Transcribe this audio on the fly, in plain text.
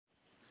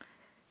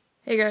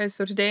Hey guys,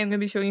 so today I'm going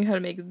to be showing you how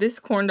to make this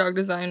corn dog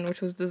design,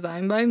 which was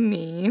designed by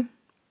me.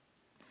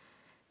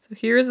 So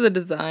here's the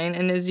design,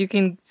 and as you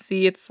can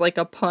see, it's like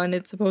a pun.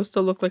 It's supposed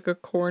to look like a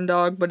corn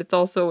dog, but it's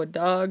also a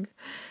dog.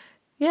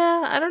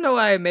 Yeah, I don't know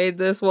why I made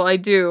this. Well, I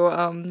do.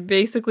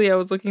 Basically, I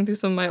was looking through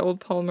some of my old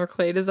polymer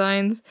clay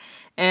designs,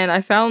 and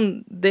I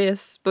found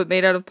this, but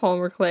made out of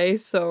polymer clay,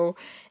 so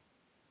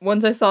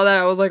once I saw that,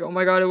 I was like, oh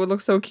my god, it would look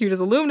so cute as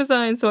a loom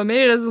design, so I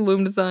made it as a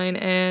loom design,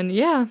 and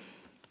yeah.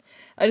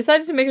 I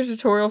decided to make a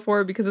tutorial for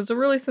it because it's a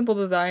really simple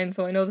design,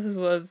 so I know this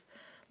was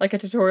like a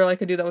tutorial I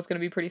could do that was going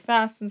to be pretty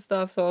fast and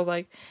stuff, so I was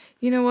like,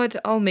 you know what,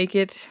 I'll make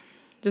it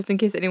just in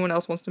case anyone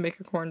else wants to make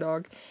a corn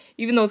dog.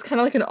 Even though it's kind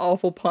of like an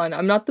awful pun.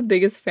 I'm not the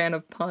biggest fan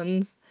of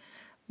puns,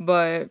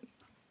 but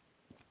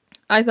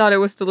I thought it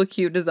was still a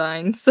cute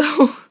design,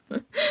 so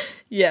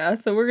yeah,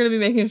 so we're going to be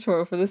making a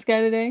tutorial for this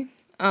guy today.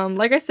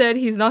 Like I said,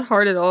 he's not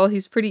hard at all.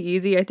 He's pretty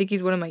easy. I think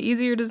he's one of my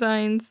easier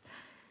designs,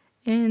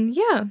 and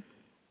yeah.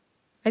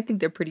 I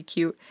think they're pretty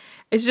cute.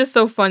 It's just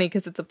so funny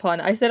because it's a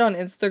pun. I said on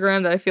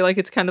Instagram that I feel like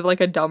it's kind of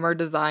like a dumber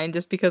design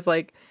just because,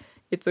 like,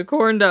 it's a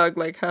corn dog,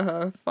 like,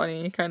 haha,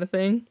 funny kind of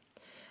thing.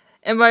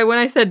 And when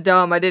I said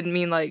dumb, I didn't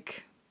mean,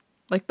 like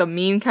the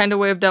mean kind of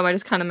way of dumb. I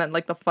just kind of meant,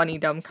 like, the funny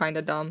dumb kind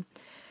of dumb.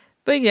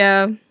 But,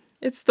 yeah,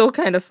 it's still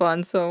kind of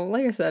fun. So,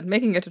 like I said,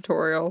 making a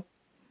tutorial.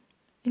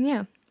 And,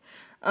 yeah.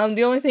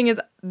 The only thing is,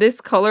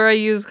 this color I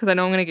use, because I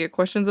know I'm going to get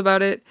questions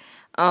about it,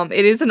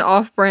 it is an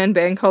off-brand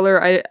band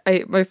color.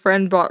 My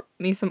friend bought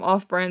me some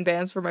off-brand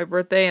bands for my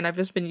birthday, and I've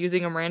just been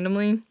using them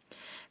randomly.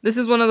 This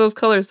is one of those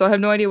colors, so I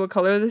have no idea what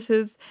color this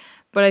is,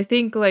 but I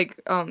think,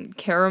 like,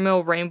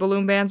 caramel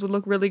Rainbowloom bands would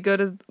look really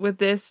good with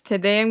this.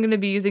 Today I'm going to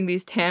be using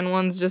these tan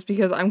ones just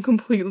because I'm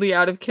completely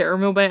out of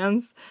caramel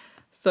bands,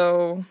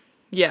 so,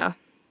 yeah.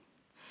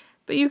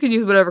 But you can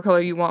use whatever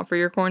color you want for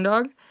your corn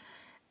dog.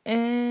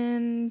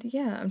 And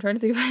yeah, I'm trying to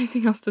think of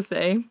anything else to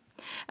say.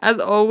 As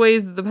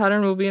always, the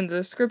pattern will be in the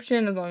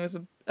description as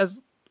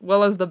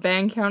well as the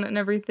band count and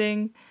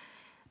everything.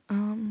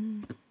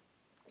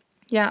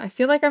 Yeah, I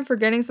feel like I'm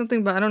forgetting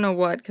something, but I don't know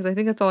what, because I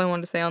think that's all I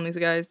wanted to say on these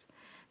guys.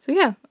 So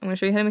yeah, I'm going to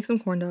show you how to make some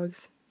corn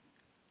dogs.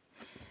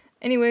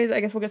 Anyways, I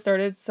guess we'll get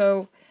started.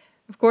 So,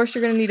 of course,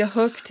 you're going to need a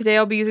hook. Today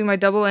I'll be using my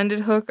double-ended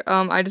hook.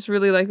 I just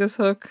really like this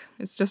hook.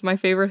 It's just my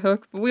favorite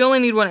hook. But we only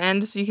need one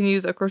end, so you can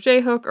use a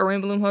crochet hook or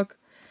Rainbowloom hook.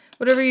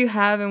 Whatever you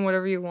have and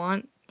whatever you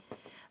want.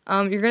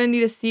 You're going to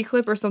need a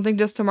C-clip or something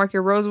just to mark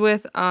your rows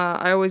with.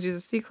 I always use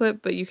a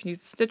C-clip, but you can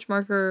use a stitch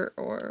marker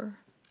or,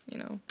 you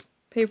know,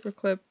 paper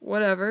clip,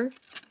 whatever.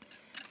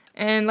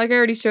 And like I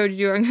already showed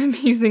you, I'm going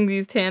to be using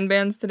these tan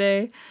bands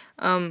today.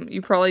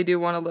 You probably do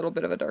want a little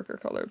bit of a darker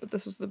color, but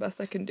this was the best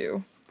I can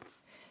do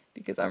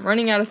because I'm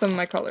running out of some of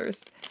my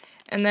colors.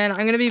 And then I'm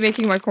going to be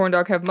making my corn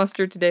dog have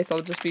mustard today, so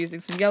I'll just be using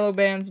some yellow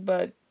bands,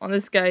 but on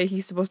this guy,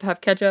 he's supposed to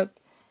have ketchup,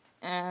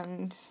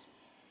 and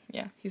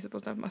yeah, he's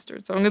supposed to have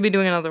mustard. So I'm going to be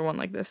doing another one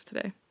like this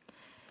today.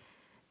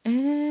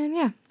 And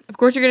yeah, of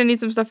course you're going to need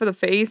some stuff for the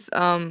face.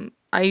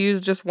 I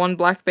used just one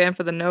black band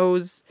for the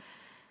nose,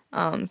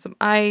 some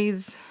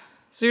eyes.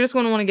 So you're just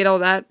going to want to get all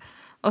that.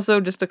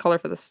 Also, just a color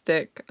for the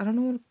stick. I don't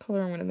know what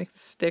color I'm going to make the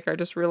stick. I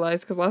just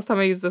realized because last time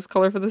I used this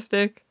color for the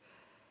stick.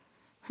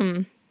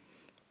 Okay,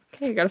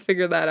 I got to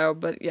figure that out,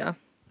 but yeah.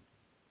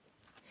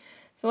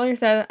 So like I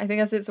said, I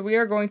think that's it. So we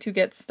are going to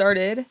get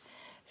started.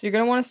 So you're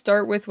going to want to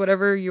start with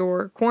whatever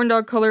your corn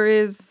dog color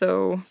is.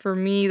 So for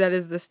me, that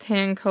is this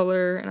tan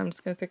color, and I'm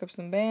just going to pick up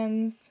some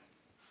bands.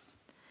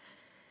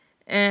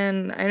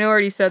 And I know I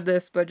already said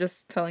this, but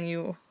just telling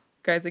you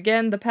guys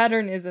again, the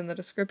pattern is in the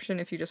description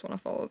if you just want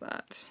to follow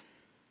that.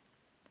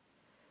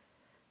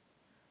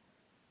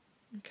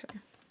 Okay.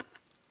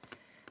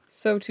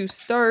 So to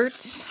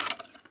start,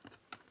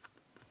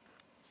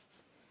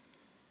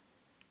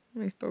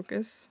 let me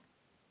focus.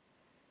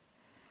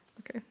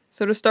 Okay,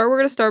 so to start, we're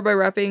going to start by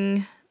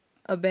wrapping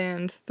a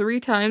band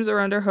 3 times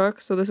around our hook.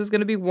 So this is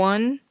going to be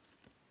 1,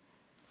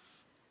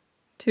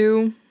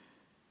 2,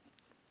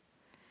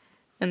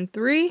 and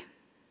 3.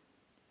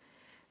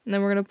 And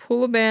then we're going to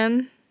pull a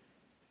band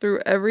through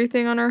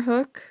everything on our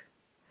hook,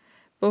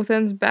 both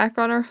ends back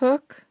on our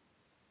hook,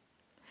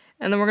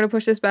 and then we're going to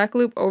push this back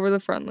loop over the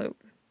front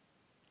loop,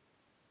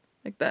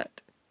 like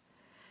that.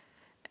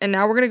 And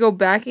now we're going to go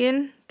back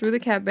in through the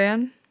cap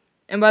band.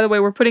 And by the way,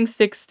 we're putting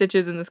 6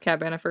 stitches in this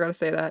cap band. I forgot to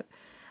say that.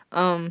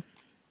 We're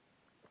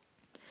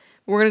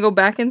going to go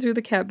back in through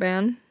the cap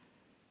band.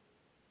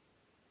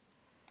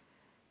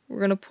 We're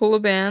going to pull a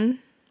band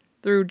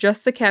through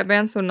just the cap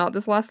band, so not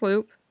this last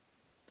loop.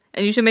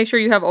 And you should make sure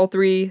you have all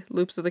 3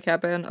 loops of the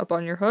cap band up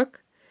on your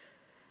hook.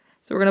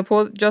 So we're going to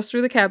pull it just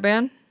through the cap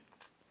band.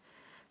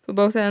 Put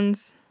both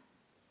ends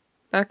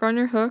back on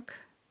your hook.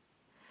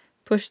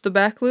 Push the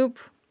back loop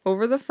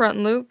over the front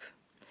loop.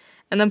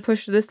 And then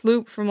push this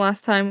loop from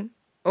last time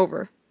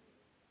over.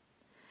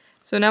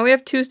 So now we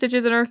have 2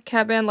 stitches in our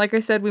cap band. Like I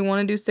said, we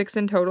want to do 6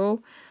 in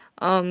total.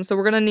 So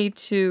we're going to need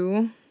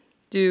to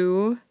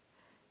do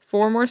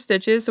 4 more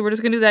stitches. So we're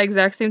just going to do that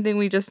exact same thing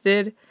we just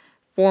did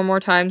 4 more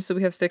times so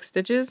we have 6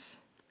 stitches.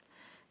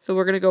 So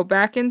we're going to go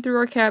back in through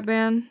our cap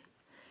band,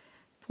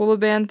 pull a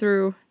band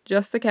through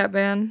just the cap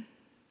band,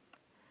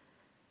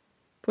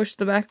 push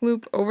the back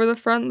loop over the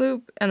front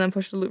loop, and then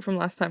push the loop from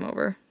last time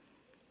over.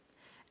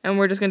 And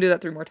we're just going to do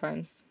that 3 more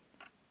times.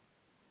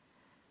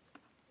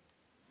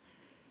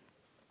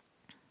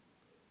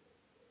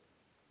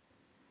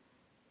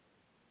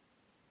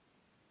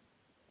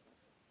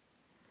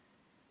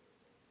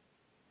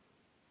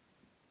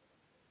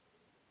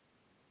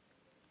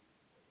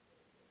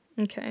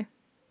 Okay.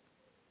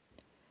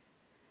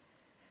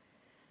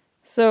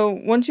 So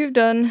once you've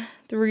done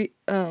 3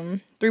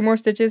 more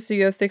stitches, so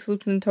you have 6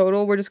 loops in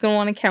total, we're just going to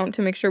want to count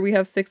to make sure we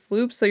have 6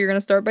 loops. So you're going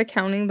to start by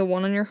counting the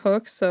one on your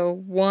hook. So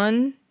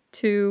 1,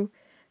 2,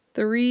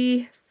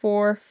 3,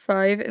 4,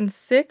 5, and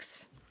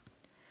 6.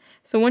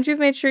 So once you've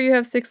made sure you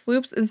have 6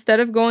 loops, instead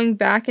of going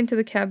back into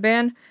the cap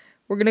band,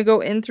 we're going to go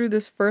in through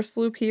this first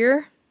loop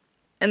here,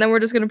 and then we're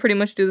just going to pretty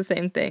much do the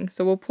same thing.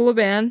 So we'll pull a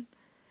band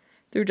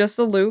through just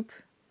a loop,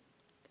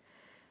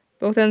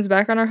 both ends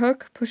back on our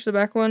hook, push the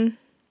back one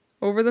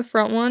over the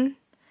front one,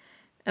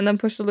 and then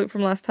push the loop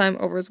from last time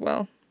over as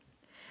well.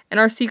 And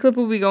our C-clip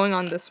will be going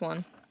on this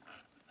one.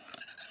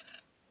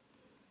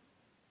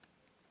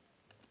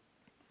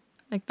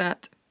 Like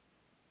that.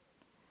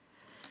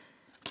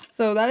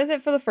 So that is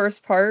it for the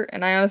first part,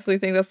 and I honestly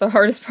think that's the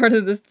hardest part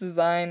of this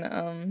design.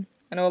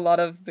 I know a lot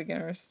of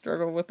beginners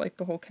struggle with like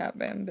the whole cap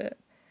band bit.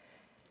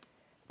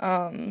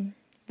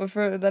 But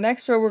for the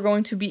next row, we're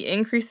going to be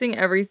increasing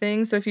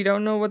everything. So if you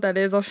don't know what that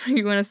is, I'll show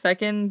you in a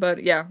second.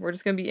 But yeah, we're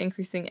just going to be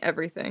increasing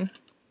everything.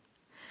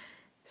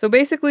 So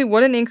basically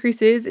what an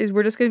increase is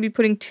we're just going to be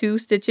putting 2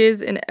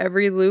 stitches in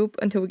every loop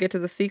until we get to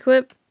the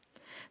C-clip.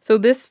 So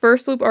this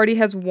first loop already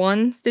has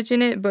 1 stitch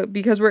in it, but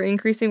because we're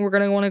increasing, we're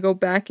going to want to go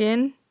back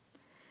in.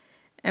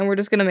 And we're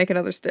just going to make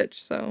another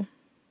stitch, so.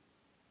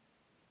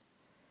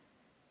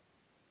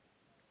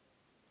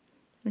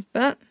 Like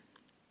that.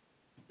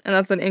 And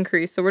that's an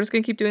increase. So we're just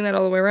going to keep doing that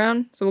all the way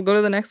around. So we'll go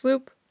to the next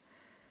loop.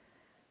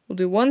 We'll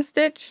do 1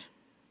 stitch.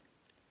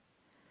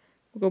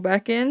 We'll go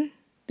back in,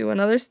 do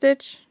another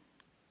stitch.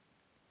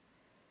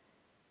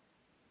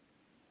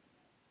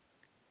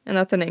 And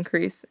that's an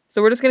increase.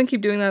 So we're just going to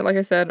keep doing that, like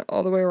I said,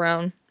 all the way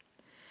around.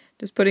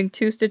 Just putting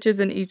 2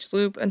 stitches in each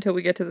loop until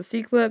we get to the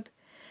C-clip.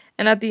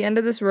 And at the end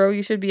of this row,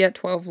 you should be at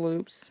 12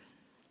 loops.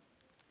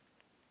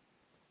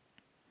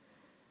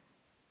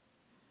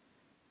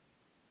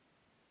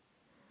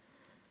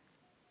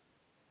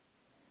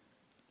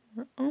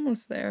 We're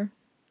almost there.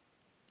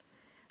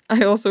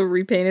 I also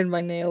repainted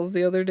my nails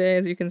the other day.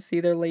 As you can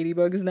see, they're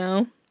ladybugs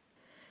now.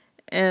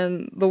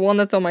 And the one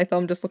that's on my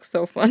thumb just looks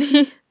so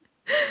funny.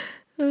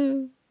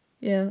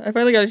 Yeah, I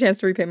finally got a chance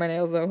to repaint my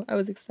nails, though. I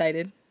was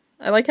excited.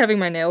 I like having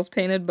my nails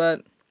painted,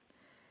 but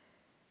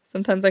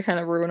sometimes I kind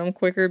of ruin them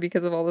quicker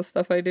because of all the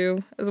stuff I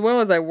do, as well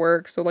as I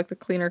work, so like the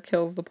cleaner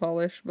kills the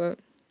polish, but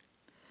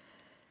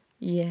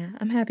yeah,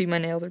 I'm happy my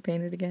nails are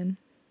painted again.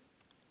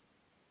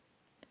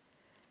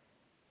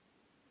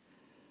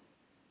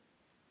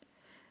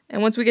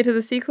 And once we get to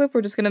the C-clip,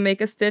 we're just going to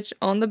make a stitch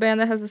on the band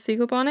that has the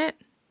C-clip on it.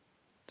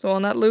 So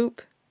on that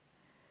loop.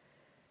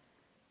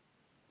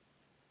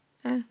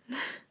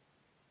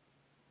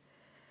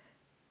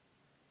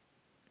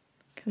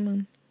 Come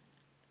on.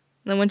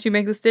 Then once you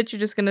make the stitch, you're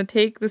just going to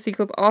take the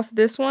C-clip off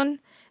this one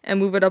and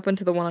move it up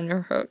into the one on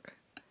your hook.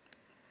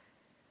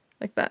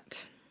 Like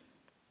that.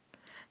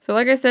 So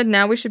like I said,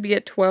 now we should be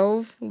at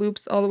 12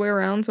 loops all the way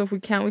around. So if we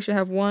count, we should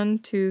have 1,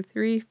 2,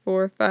 3,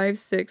 4, 5,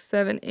 6,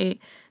 7,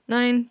 8,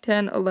 9,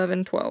 10,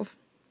 11, 12.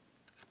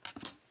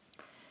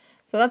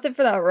 So that's it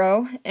for that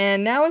row.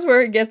 And now is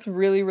where it gets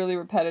really, really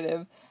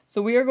repetitive.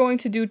 So we are going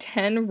to do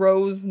 10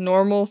 rows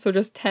normal, so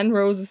just 10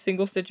 rows of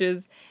single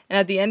stitches. And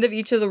at the end of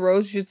each of the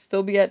rows, you should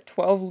still be at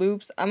 12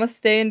 loops. I'm going to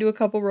stay and do a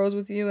couple rows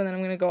with you, and then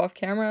I'm going to go off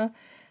camera.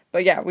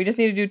 But yeah, we just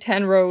need to do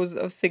 10 rows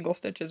of single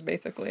stitches,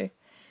 basically.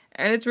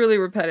 And it's really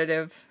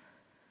repetitive.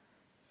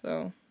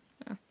 So,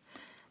 yeah.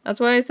 That's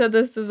why I said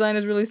this design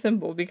is really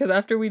simple, because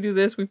after we do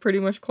this, we pretty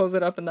much close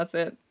it up and that's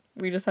it.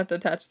 We just have to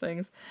attach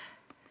things.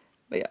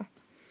 But yeah.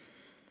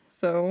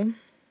 So,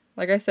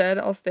 like I said,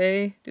 I'll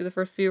stay, do the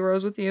first few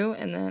rows with you,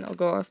 and then I'll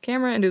go off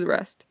camera and do the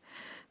rest.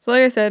 So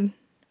like I said,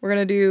 we're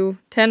going to do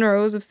 10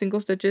 rows of single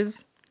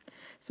stitches.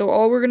 So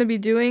all we're going to be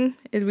doing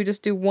is we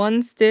just do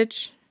 1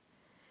 stitch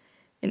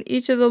in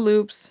each of the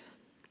loops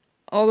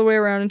all the way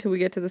around until we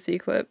get to the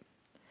C-clip.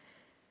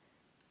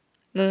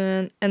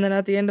 And then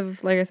at the end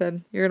of, like I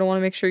said, you're going to want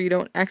to make sure you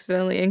don't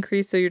accidentally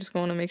increase, so you're just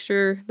going to make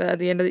sure that at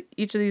the end of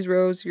each of these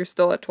rows, you're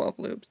still at 12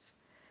 loops.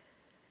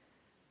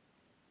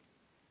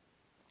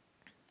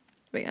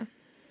 But yeah.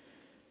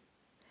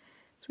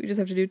 So we just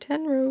have to do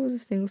 10 rows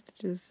of single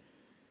stitches.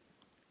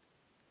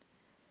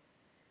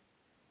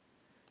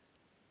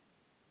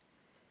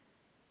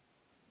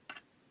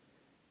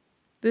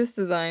 This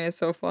design is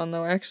so fun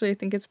though. Actually, I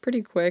think it's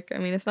pretty quick. I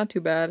mean, it's not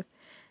too bad.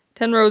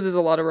 10 rows is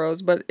a lot of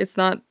rows, but it's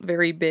not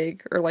very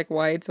big or like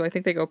wide, so I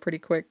think they go pretty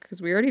quick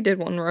because we already did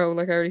 1 row,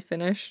 like I already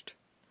finished.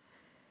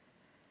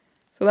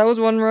 So that was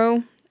 1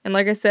 row, and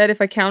like I said, if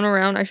I count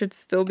around, I should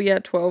still be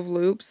at 12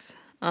 loops.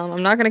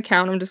 I'm not going to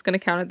count, I'm just going to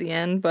count at the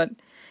end, but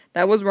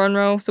That was 1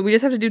 row. So we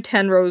just have to do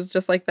 10 rows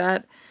just like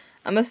that.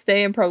 I'm gonna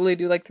stay and probably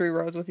do like 3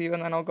 rows with you,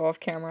 and then I'll go off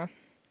camera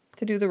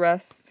to do the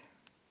rest.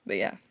 But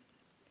yeah.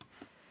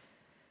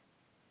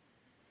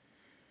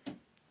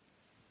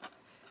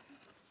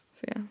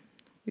 So yeah,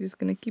 we're just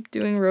gonna keep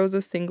doing rows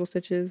of single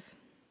stitches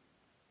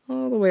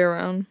all the way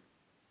around.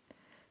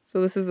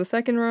 So this is the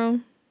 2nd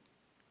row.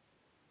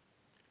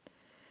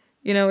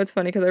 You know, it's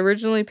funny because I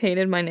originally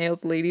painted my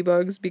nails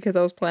ladybugs because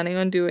I was planning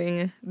on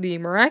doing the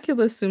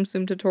miraculous Tsum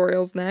Tsum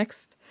tutorials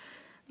next.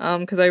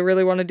 Because I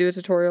really want to do a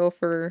tutorial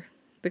for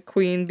the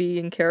queen bee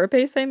and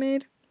carapace I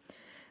made.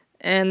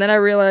 And then I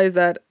realized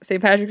that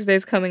St. Patrick's Day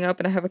is coming up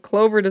and I have a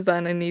clover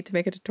design I need to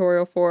make a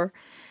tutorial for.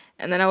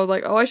 And then I was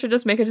like, oh, I should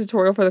just make a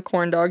tutorial for the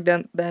corn dog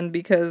then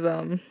because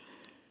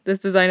this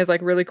design is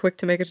like really quick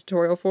to make a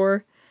tutorial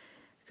for.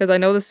 Because I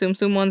know the Tsum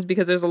Tsum ones,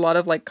 because there's a lot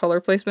of like color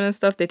placement and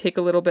stuff, they take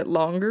a little bit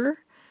longer.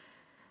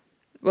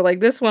 But like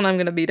this one I'm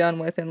going to be done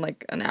with in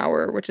like an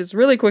hour, which is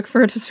really quick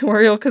for a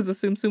tutorial because the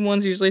Tsum Tsum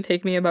ones usually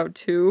take me about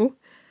 2.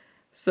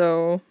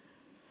 So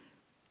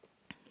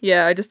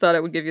yeah, I just thought I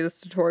would give you this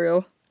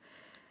tutorial.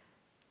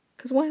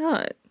 Because why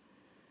not?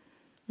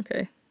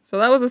 Okay, so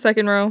that was the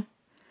 2nd row.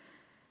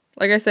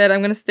 Like I said, I'm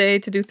going to stay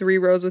to do 3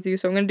 rows with you,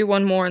 so I'm going to do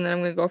 1 more and then I'm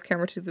going to go off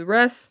camera to the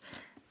rest.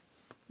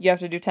 You have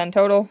to do 10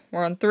 total.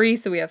 We're on 3,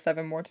 so we have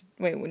 7 more to...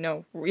 Wait,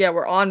 no. Yeah,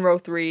 we're on row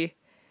 3.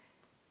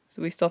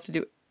 So we still have to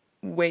do...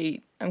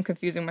 Wait, I'm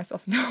confusing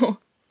myself. No.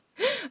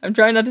 I'm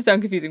trying not to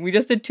sound confusing. We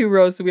just did 2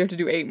 rows, so we have to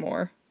do 8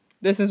 more.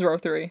 This is row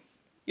 3.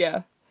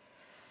 Yeah.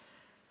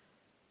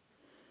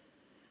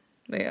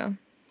 But yeah.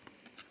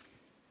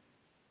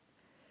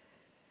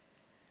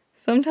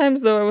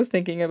 Sometimes, though, I was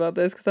thinking about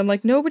this, because I'm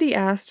like, nobody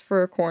asked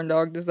for a corn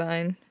dog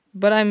design,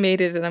 but I made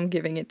it and I'm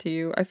giving it to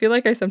you. I feel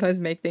like I sometimes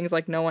make things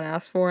like no one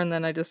asked for, and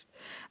then I just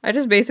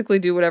basically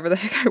do whatever the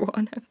heck I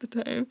want half the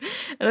time.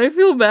 And I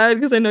feel bad,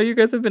 because I know you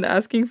guys have been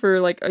asking for,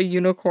 like, a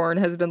unicorn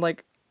has been,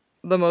 like,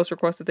 the most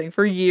requested thing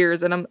for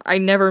years, and I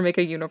never make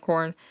a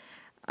unicorn.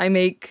 I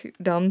make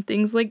dumb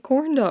things like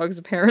corn dogs,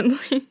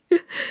 apparently.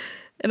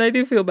 And I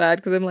do feel bad,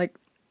 because I'm like,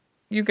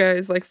 you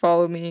guys like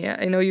follow me.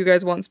 I know you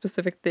guys want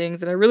specific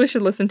things and I really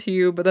should listen to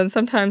you, but then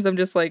sometimes I'm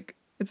just like,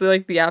 it's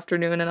like the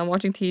afternoon and I'm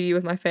watching TV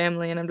with my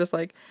family and I'm just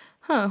like,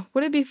 huh,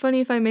 would it be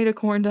funny if I made a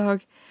corn dog?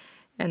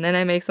 And then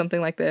I make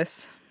something like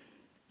this.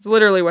 It's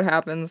literally what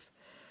happens.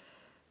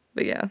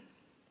 But yeah,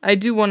 I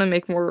do want to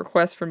make more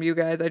requests from you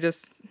guys. I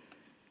don't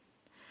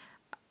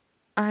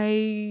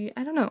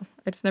know.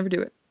 I just never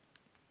do it.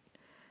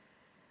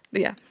 But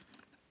yeah.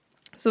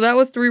 So that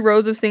was 3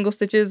 rows of single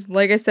stitches.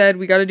 Like I said,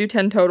 we got to do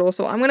 10 total.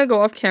 So I'm going to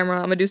go off camera.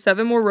 I'm going to do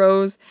 7 more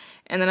rows.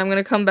 And then I'm going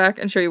to come back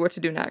and show you what to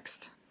do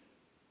next.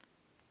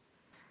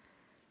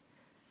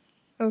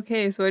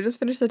 Okay, so I just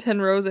finished the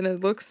 10 rows and it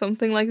looks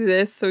something like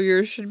this. So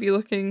yours should be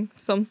looking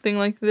something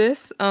like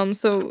this.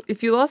 So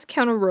if you lost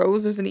count of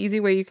rows, there's an easy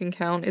way you can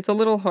count. It's a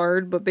little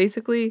hard, but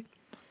basically,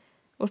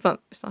 well, it's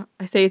not.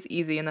 I say it's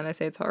easy and then I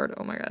say it's hard.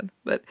 Oh my god.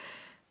 But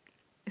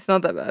it's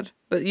not that bad,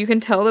 but you can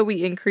tell that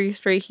we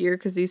increased right here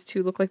because these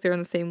two look like they're in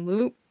the same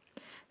loop.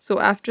 So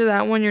after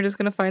that one, you're just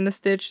going to find the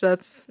stitch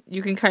that's,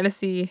 you can kind of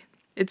see,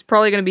 it's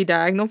probably going to be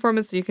diagonal from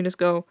it, so you can just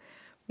go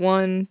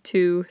 1,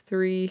 2,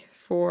 3,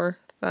 4,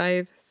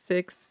 5,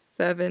 6,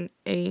 7,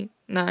 8,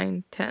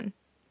 9, 10.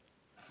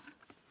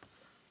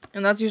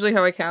 And that's usually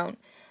how I count.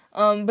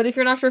 But if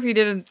you're not sure if you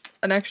did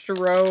an extra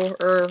row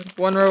or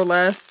 1 row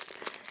less,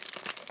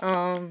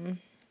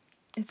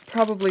 it's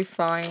probably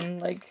fine.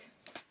 Like,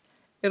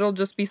 it'll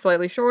just be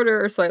slightly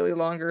shorter or slightly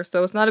longer.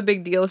 So it's not a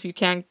big deal if you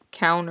can't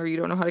count or you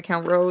don't know how to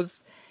count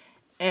rows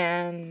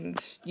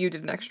and you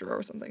did an extra row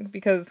or something.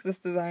 Because this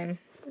design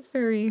is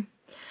very,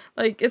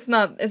 like, it's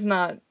not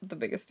the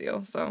biggest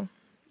deal. So,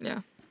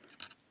 yeah.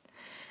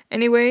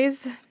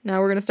 Anyways,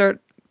 now we're going to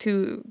start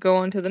to go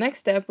on to the next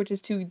step, which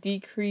is to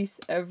decrease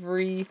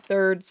every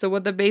third. So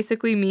what that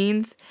basically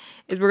means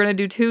is we're going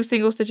to do 2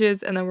 single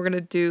stitches and then we're going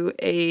to do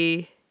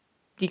a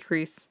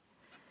decrease.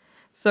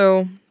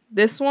 So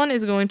this one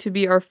is going to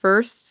be our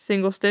first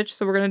single stitch,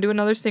 so we're going to do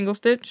another single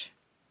stitch.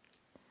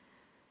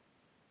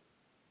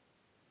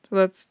 So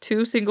that's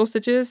 2 single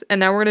stitches, and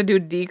now we're going to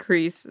do a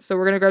decrease. So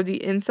we're going to grab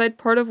the inside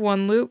part of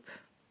one loop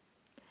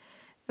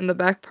and the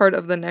back part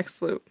of the next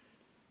loop.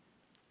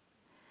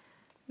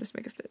 Just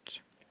make a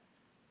stitch.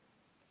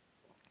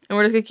 And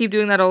we're just going to keep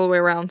doing that all the way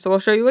around. So I'll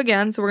show you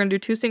again. So we're going to do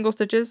 2 single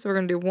stitches. So we're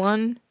going to do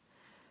 1,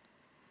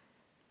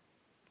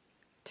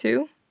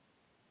 2.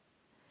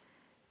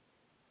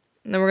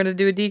 And then we're going to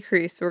do a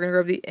decrease. So we're going to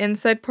grab the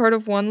inside part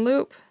of one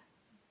loop,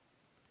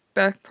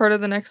 back part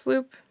of the next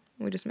loop,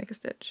 and we just make a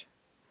stitch.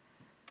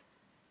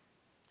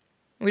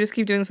 And we just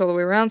keep doing this all the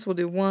way around, so we'll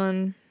do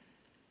 1,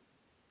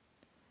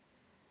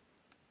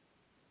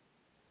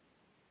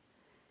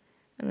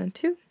 and then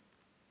 2.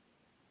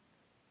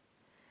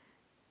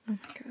 Oh my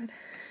god.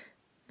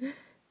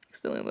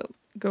 Accidentally let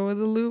go of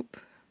the loop.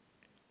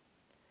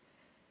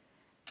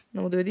 And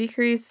then we'll do a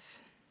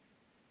decrease.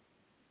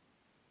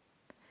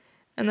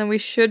 And then we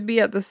should be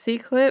at the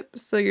C-clip,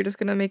 so you're just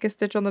going to make a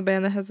stitch on the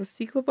band that has a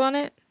C-clip on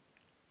it.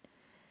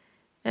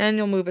 And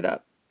you'll move it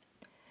up.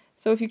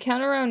 So if you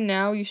count around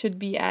now, you should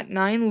be at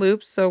 9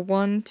 loops. So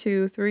 1,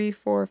 2, 3,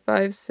 4,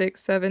 5, 6,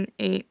 7,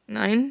 8,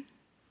 9.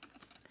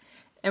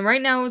 And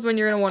right now is when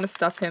you're going to want to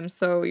stuff him.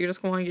 So you're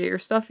just going to want to get your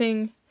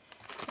stuffing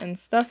and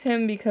stuff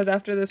him, because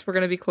after this we're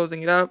going to be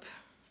closing it up.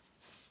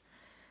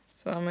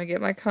 So I'm going to get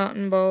my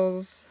cotton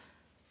balls.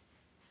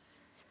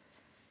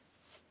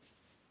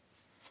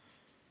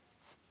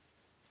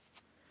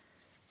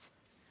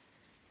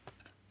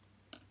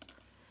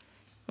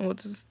 And we'll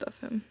just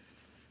stuff him.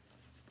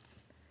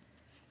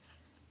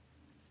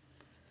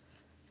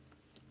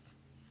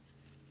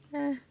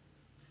 There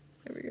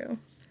we go.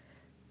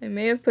 I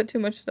may have put too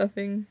much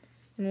stuffing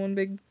in one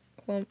big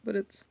clump, but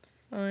it's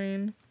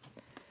fine.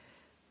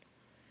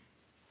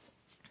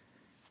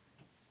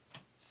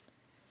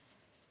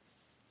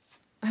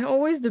 I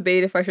always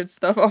debate if I should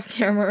stuff off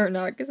camera or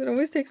not, because it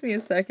always takes me a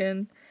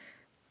second.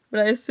 But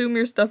I assume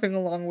you're stuffing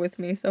along with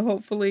me, so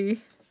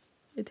hopefully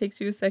it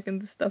takes you a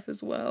second to stuff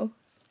as well.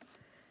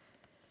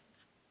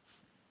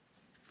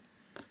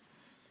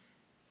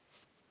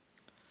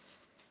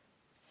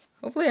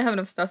 Hopefully I have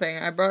enough stuffing.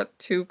 I brought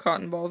 2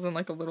 cotton balls and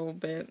like a little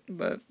bit,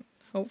 but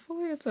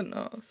hopefully it's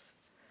enough.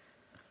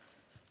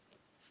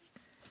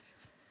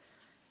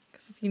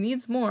 Because if he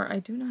needs more, I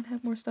do not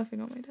have more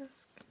stuffing on my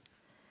desk.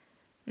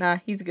 Nah,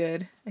 he's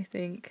good, I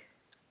think.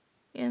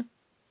 Yeah,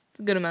 it's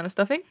a good amount of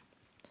stuffing.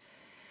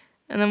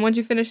 And then once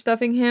you finish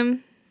stuffing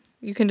him,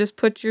 you can just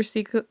put your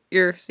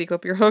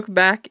hook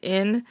back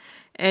in,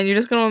 and you're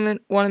just going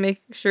to want to make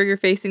sure you're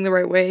facing the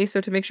right way. So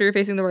to make sure you're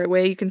facing the right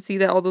way, you can see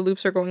that all the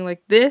loops are going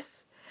like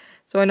this.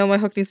 So I know my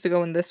hook needs to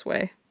go in this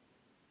way.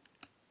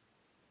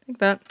 Like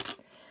that.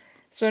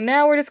 So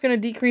now we're just going to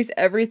decrease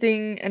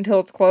everything until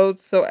it's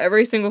closed. So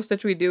every single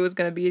stitch we do is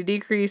going to be a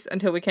decrease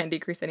until we can't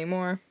decrease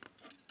anymore.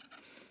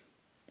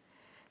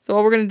 So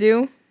all we're going to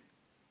do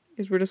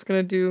is we're just going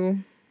to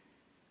do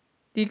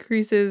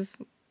decreases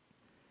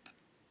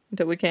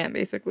until we can't,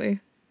 basically.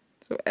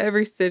 So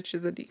every stitch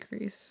is a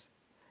decrease.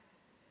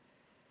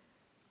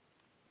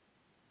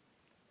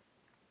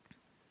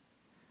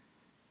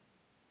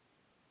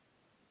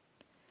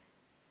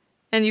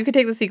 And you could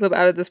take the C-clip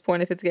out at this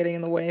point if it's getting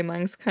in the way.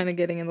 Mine's kind of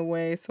getting in the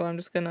way, so I'm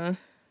just gonna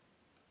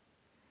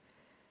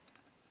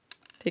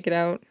take it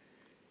out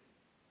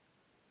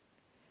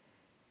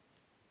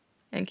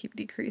and keep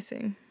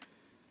decreasing.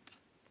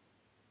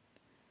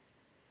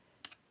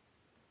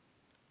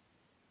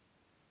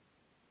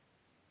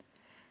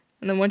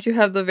 And then once you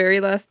have the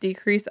very last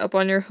decrease up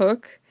on your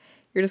hook,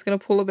 you're just going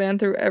to pull a band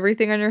through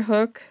everything on your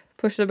hook,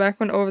 push the back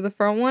one over the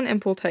front one,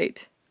 and pull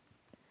tight.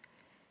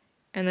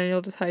 And then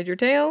you'll just hide your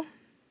tail.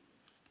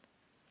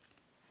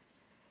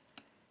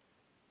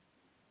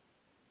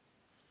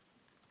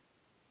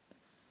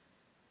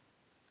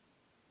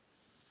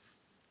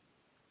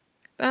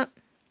 That.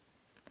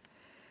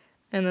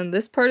 And then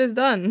this part is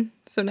done.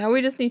 So now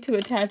we just need to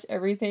attach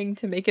everything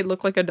to make it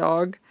look like a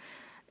dog.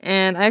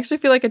 And I actually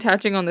feel like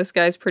attaching on this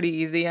guy is pretty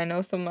easy. I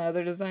know some of my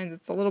other designs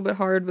it's a little bit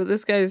hard, but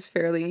this guy is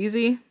fairly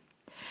easy.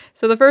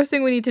 So the first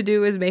thing we need to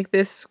do is make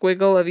this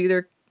squiggle of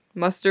either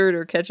mustard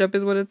or ketchup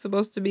is what it's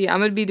supposed to be. I'm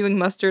going to be doing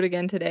mustard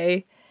again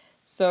today.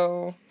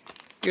 So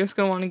you're just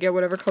going to want to get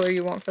whatever color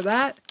you want for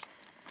that.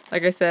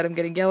 Like I said, I'm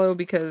getting yellow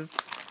because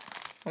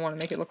I want to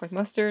make it look like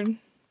mustard.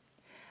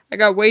 I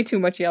got way too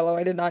much yellow.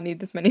 I did not need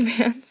this many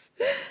bands.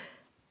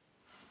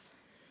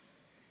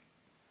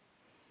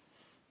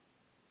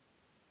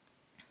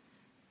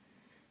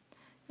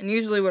 And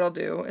usually what I'll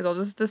do is I'll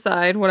just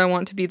decide what I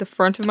want to be the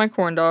front of my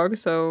corn dog.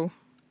 So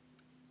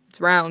it's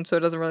round, so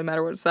it doesn't really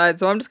matter what side.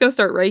 So I'm just going to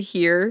start right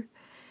here.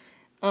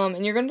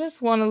 And you're going to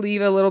just want to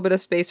leave a little bit of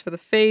space for the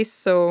face.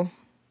 So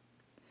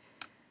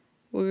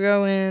we'll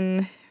go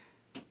in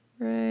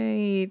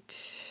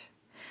right...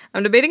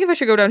 I'm debating if I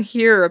should go down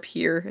here or up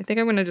here. I think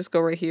I'm going to just go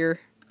right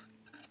here.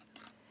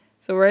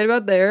 So right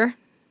about there.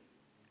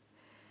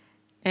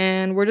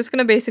 And we're just going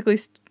to basically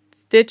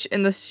stitch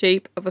in the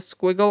shape of a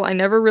squiggle. I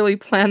never really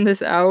planned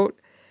this out.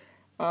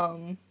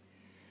 I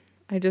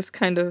just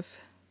kind of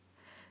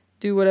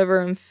do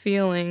whatever I'm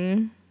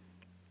feeling.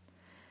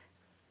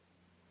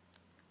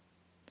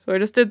 So I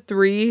just did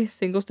 3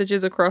 single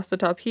stitches across the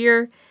top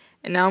here.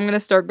 And now I'm going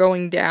to start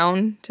going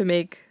down to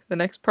make the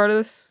next part of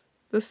this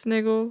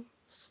squiggle.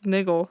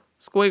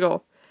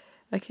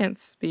 I can't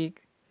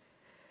speak.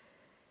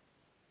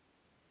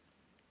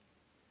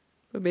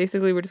 But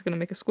basically we're just going to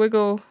make a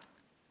squiggle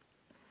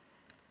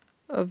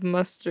of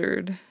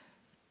mustard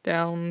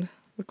down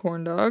the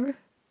corn dog.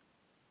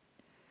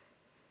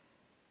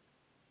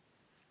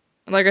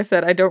 Like I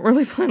said, I don't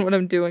really plan what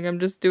I'm doing. I'm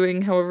just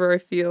doing however I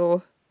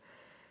feel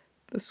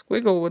the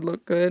squiggle would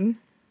look good.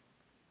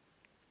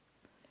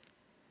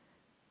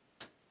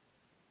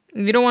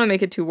 And you don't want to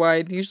make it too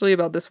wide. Usually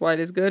about this wide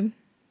is good.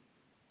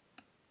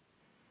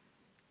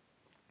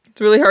 It's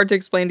really hard to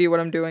explain to you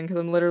what I'm doing because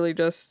I'm literally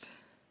just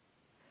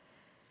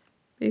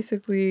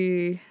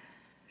basically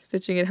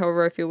stitching it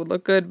however I feel would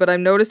look good. But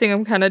I'm noticing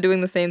I'm kind of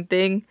doing the same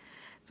thing.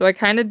 So I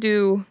kind of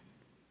do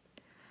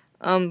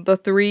the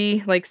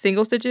 3 like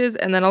single stitches,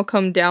 and then I'll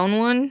come down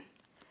one,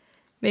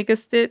 make a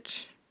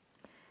stitch,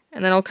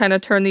 And then I'll kind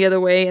of turn the other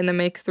way and then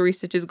make 3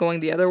 stitches going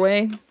the other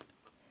way.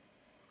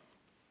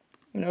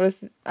 I'm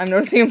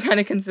noticing I'm kind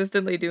of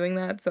consistently doing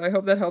that, so I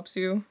hope that helps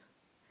you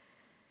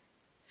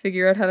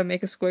figure out how to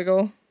make a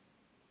squiggle.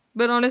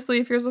 But honestly,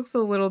 if yours looks a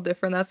little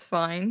different, that's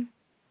fine.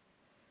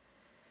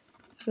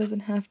 It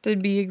doesn't have to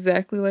be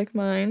exactly like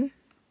mine.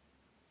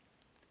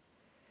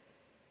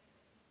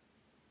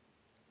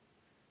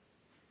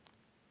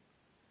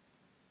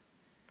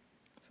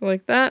 So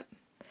like that.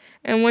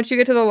 And once you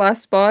get to the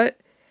last spot,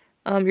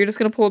 you're just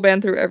going to pull a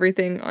band through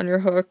everything on your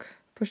hook,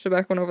 push the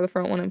back one over the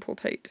front one, and pull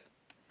tight.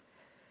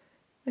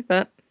 Like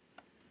that.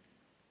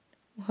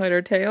 We'll hide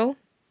our tail.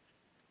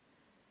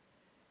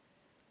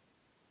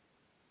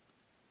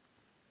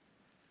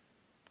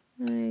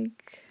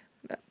 Like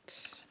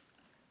that.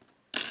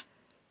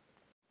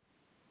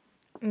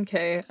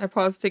 Okay, I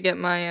paused to get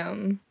my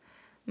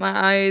my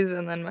eyes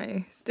and then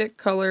my stick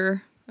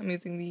color. I'm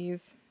using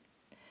these.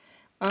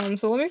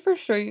 So let me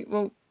first show you,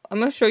 well, I'm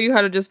going to show you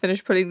how to just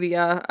finish putting the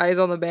eyes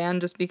on the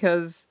band just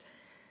because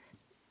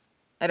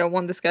I don't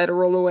want this guy to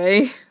roll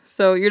away.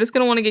 So you're just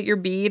going to want to get your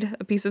bead,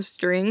 a piece of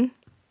string.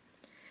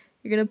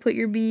 You're going to put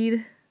your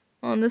bead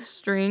on the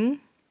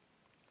string.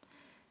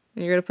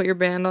 And you're going to put your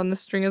band on the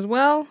string as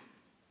well.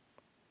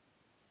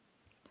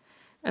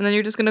 And then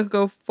you're just going to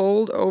go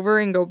fold over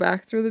and go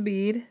back through the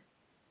bead.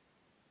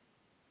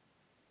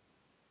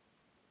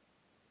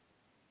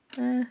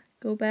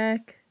 Go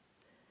back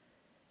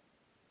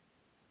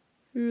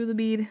through the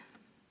bead. And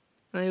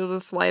then you'll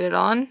just slide it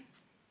on. And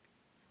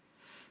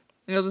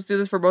you'll just do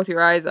this for both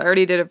your eyes. I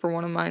already did it for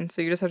one of mine,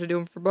 so you just have to do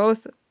them for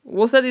both.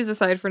 We'll set these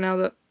aside for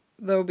now,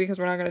 though, because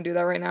we're not going to do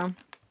that right now.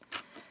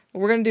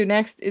 What we're going to do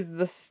next is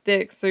the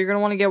stick. So you're going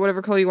to want to get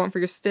whatever color you want for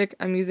your stick.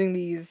 I'm using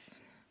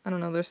these, I don't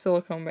know, they're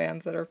silicone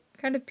bands that are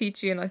kind of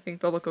peachy, and I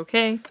think they'll look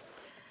okay.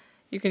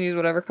 You can use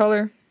whatever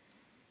color.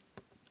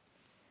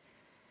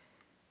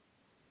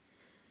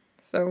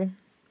 So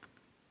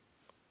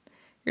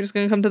you're just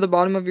going to come to the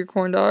bottom of your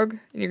corn dog,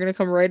 and you're going to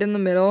come right in the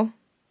middle.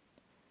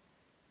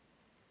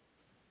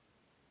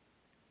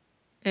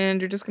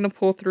 And you're just going to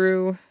pull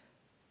through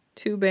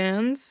 2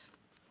 bands.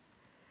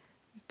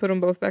 Put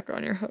them both back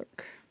on your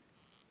hook.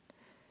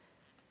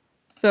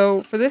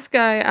 So for this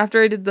guy,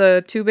 after I did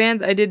the 2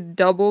 bands, I did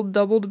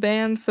doubled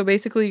bands. So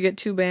basically you get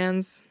 2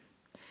 bands,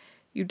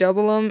 you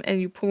double them, and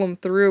you pull them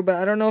through. But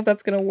I don't know if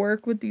that's going to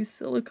work with these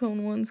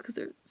silicone ones because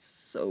they're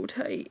so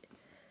tight.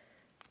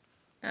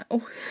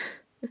 Ow.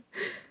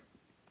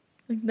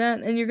 Like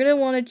that. And you're going to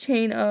want to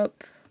chain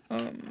up,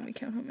 let me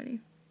count how many.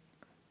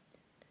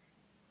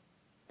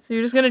 So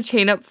you're just going to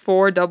chain up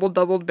 4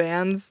 doubled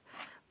bands.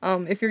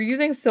 If you're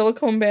using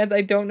silicone bands,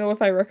 I don't know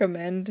if I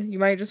recommend. You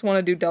might just want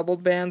to do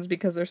doubled bands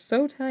because they're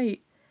so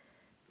tight.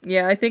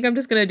 Yeah, I think I'm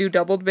just going to do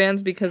doubled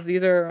bands because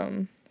these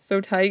are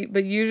so tight.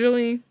 But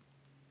usually,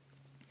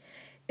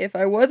 if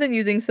I wasn't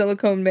using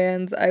silicone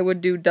bands, I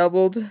would do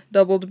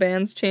doubled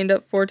bands chained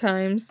up 4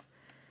 times.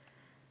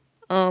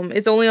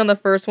 It's only on the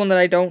first one that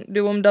I don't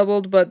do them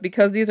doubled, but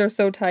because these are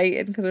so tight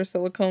and because they're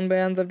silicone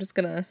bands, I'm just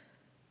gonna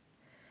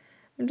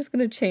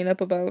chain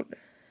up about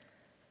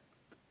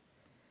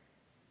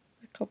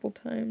a couple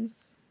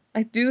times.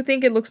 I do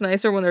think it looks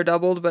nicer when they're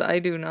doubled, but I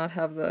do not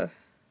have the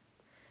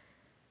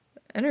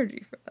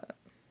energy for that.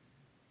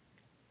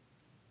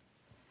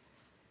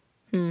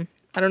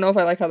 I don't know if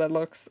I like how that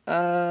looks.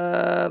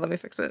 Let me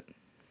fix it.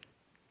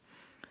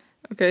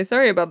 Okay,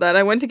 sorry about that.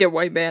 I went to get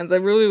white bands. I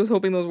really was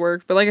hoping those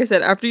worked. But like I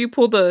said, after you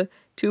pull the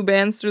 2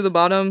 bands through the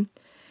bottom,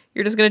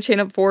 you're just going to chain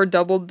up 4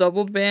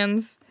 doubled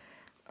bands.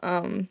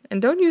 And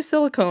don't use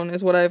silicone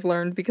is what I've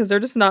learned because they're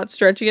just not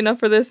stretchy enough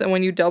for this. And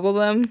when you double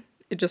them,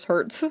 it just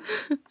hurts.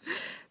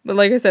 But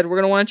like I said, we're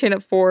going to want to chain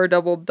up 4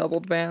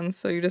 doubled bands.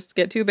 So you just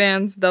get 2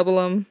 bands, double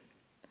them,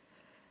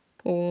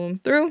 pull them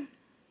through,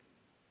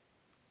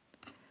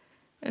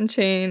 and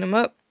chain them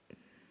up.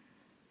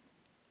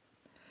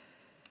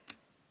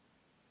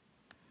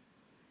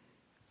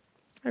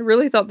 I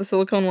really thought the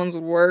silicone ones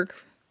would work,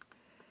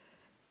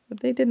 but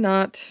they did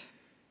not.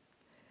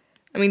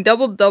 I mean,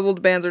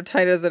 doubled bands are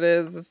tight as it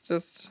is. It's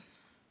just,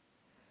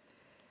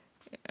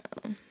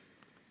 yeah.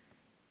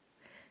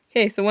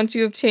 Okay, so once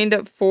you have chained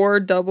up 4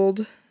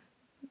 doubled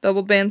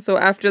bands, so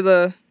after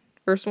the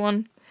first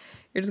one,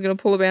 you're just going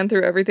to pull a band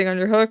through everything on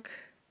your hook.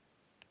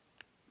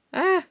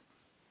 Ah!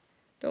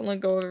 Don't let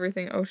go of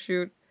everything. Oh,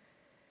 shoot.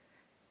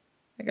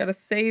 I gotta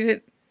save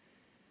it.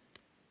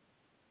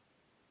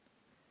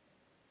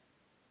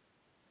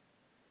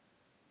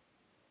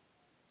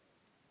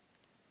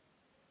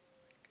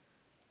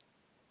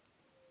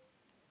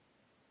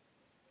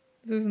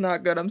 This is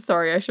not good. I'm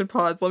sorry. I should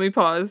pause. Let me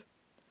pause.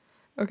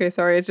 Okay,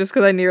 sorry. It's just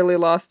because I nearly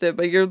lost it.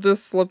 But you'll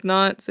just slip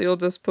knot. So you'll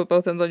just put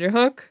both ends on your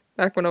hook.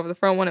 Back one over the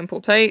front one and pull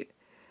tight.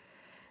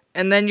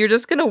 And then you're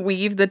just going to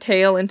weave the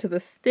tail into the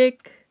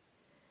stick.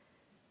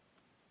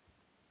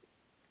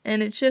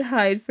 And it should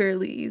hide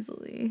fairly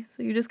easily.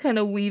 So you just kind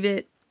of weave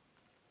it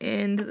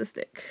into the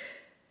stick.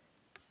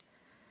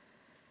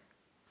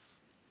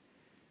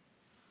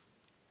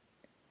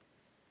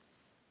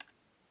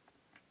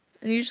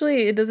 And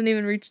usually it doesn't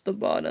even reach the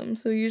bottom,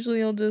 so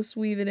usually I'll just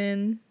weave it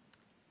in.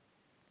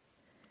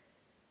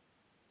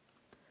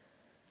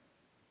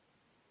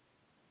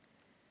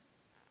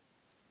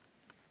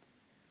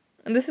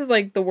 And this is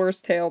like the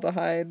worst tail to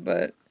hide,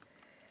 but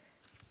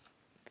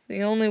it's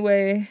the only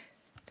way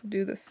to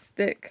do the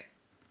stick,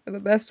 or the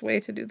best way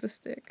to do the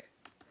stick.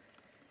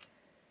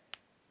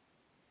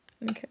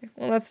 Okay,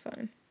 well that's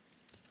fine.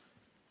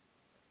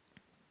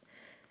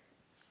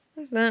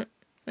 Like that.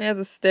 It has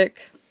a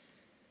stick.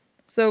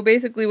 So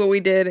basically what we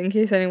did, in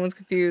case anyone's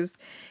confused,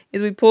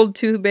 is we pulled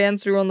 2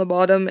 bands through on the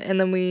bottom, and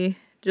then we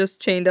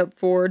just chained up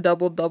 4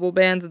 double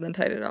bands and then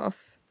tied it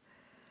off.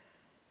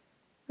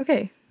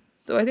 Okay,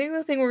 so I think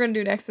the thing we're going to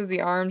do next is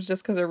the arms,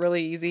 just because they're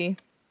really easy.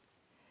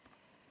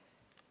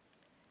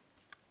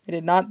 I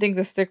did not think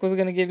the stick was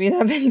going to give me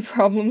that many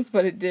problems,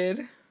 but it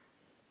did.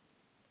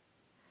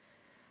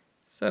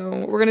 So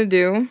what we're going to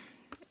do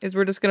is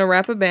we're just going to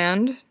wrap a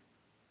band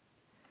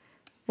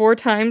 4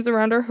 times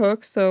around our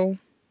hook, so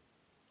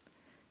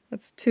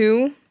that's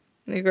 2.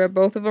 And you grab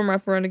both of them,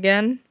 wrap around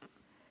again,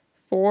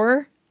 4.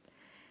 And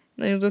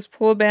then you'll just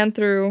pull a band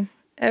through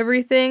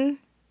everything,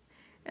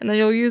 and then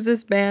you'll use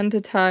this band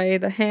to tie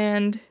the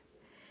hand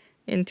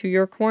into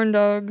your corn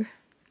dog.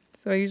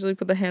 So I usually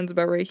put the hands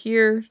about right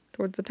here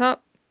towards the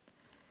top.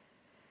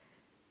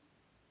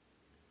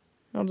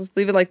 I'll just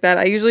leave it like that.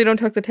 I usually don't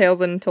tuck the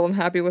tails in until I'm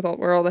happy with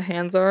where all the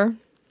hands are.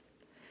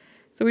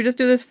 So we just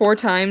do this 4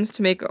 times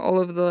to make all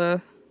of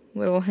the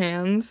little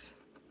hands.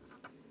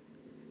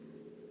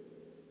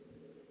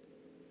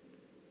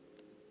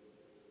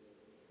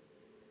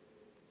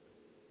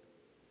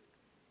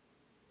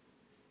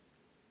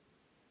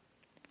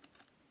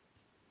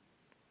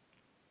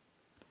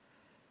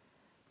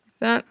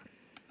 That.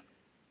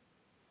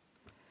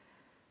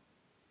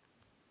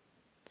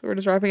 So we're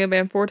just wrapping a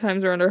band 4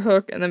 times around our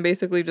hook and then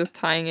basically just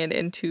tying it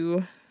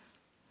into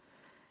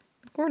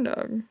the corn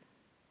dog.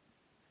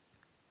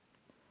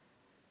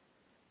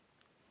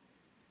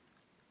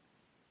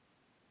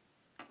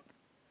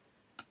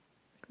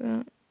 Like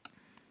that.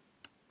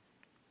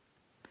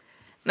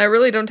 And I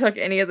really don't tuck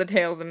any of the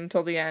tails in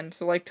until the end,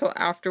 so like till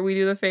after we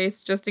do the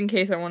face, just in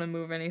case I want to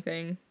move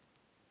anything.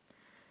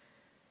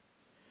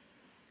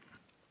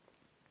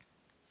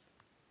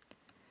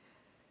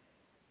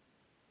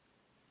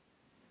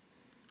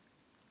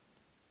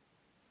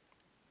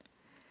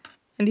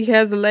 And he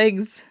has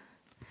legs.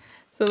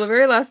 So the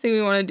very last thing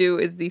we want to do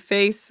is the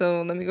face.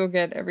 So let me go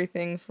get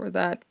everything for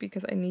that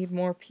because I need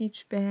more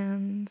peach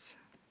bands.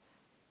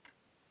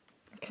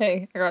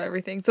 Okay, I got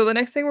everything. So the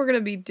next thing we're going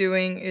to be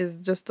doing is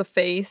just the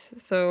face.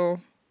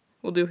 So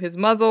we'll do his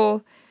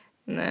muzzle,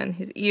 and then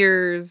his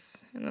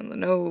ears, and then the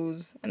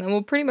nose, and then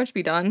we'll pretty much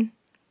be done.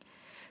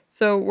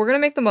 So we're going to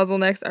make the muzzle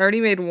next. I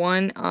already made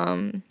one.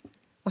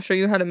 I'll show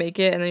you how to make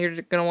it, and then you're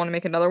going to want to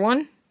make another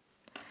one.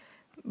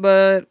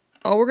 But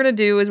all we're going to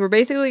do is we're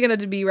basically going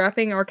to be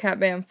wrapping our cat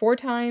band 4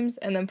 times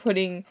and then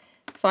putting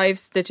 5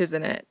 stitches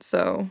in it.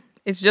 So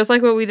it's just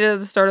like what we did at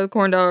the start of the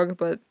corn dog,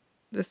 but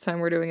this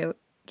time we're doing it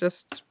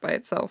just by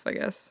itself, I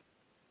guess.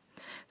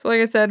 So like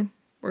I said,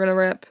 we're going to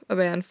wrap a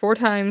band 4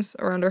 times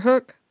around our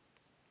hook,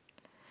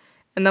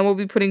 and then we'll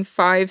be putting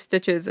 5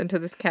 stitches into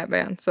this cat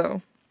band.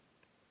 So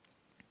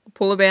we'll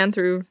pull a band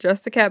through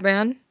just the cat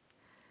band,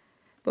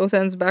 both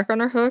ends back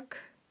on our hook,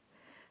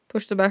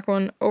 push the back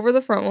one over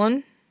the front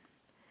one,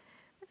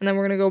 and then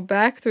we're going to go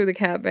back through the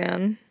cat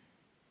band,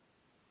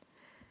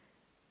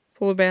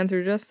 pull a band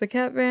through just the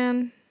cat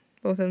band,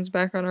 both ends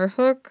back on our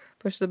hook,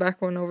 push the back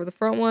one over the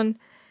front one,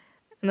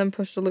 and then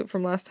push the loop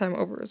from last time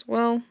over as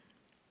well.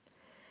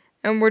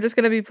 And we're just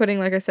going to be putting,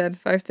 like I said,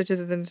 5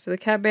 stitches into the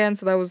cat band,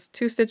 so that was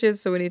 2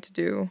 stitches, so we need to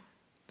do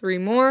 3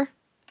 more.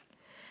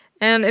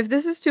 And if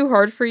this is too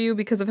hard for you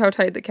because of how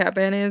tight the cat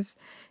band is,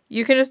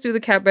 you can just do the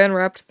cat band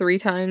wrapped 3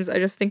 times. I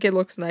just think it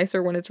looks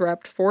nicer when it's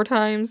wrapped 4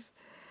 times.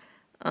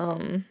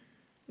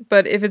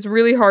 But if it's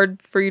really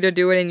hard for you to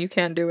do it and you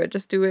can't do it,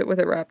 just do it with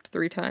it wrapped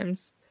 3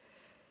 times.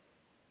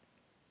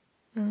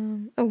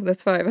 Oh,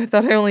 that's 5. I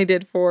thought I only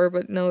did 4,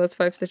 but no, that's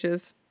 5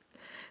 stitches.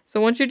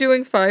 So once you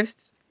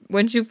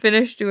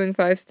finish doing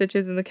 5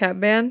 stitches in the cat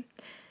band,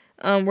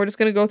 we're just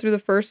going to go through the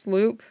first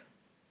loop.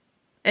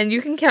 And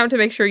you can count to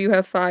make sure you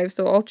have 5,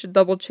 so I'll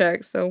double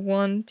check. So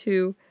 1,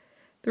 2,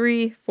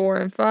 3, 4,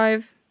 and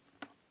 5.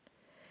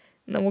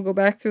 And then we'll go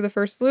back through the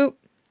first loop,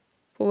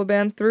 pull a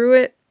band through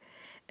it,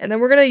 and then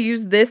we're going to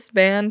use this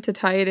band to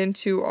tie it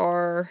into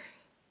our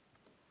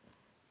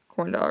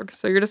corn dog.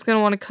 So you're just going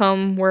to want to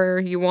come where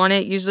you want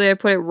it. Usually I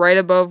put it right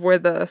above where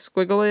the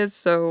squiggle is,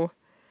 so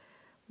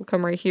we'll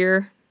come right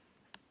here.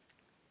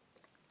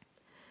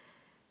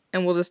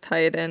 And we'll just tie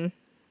it in.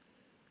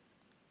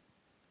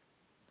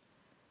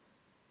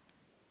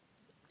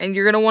 And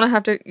you're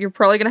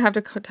probably going to have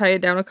to tie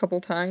it down a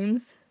couple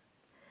times.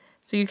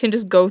 So you can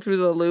just go through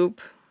the loop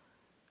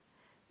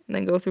and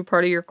then go through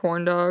part of your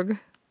corn dog.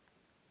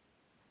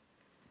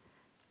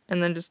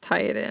 And then just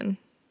tie it in.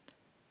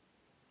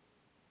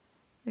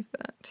 Like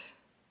that.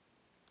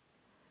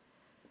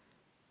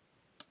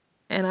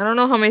 And I don't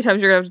know how many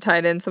times you're going to have to tie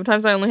it in.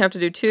 Sometimes I only have to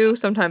do 2,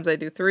 sometimes I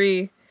do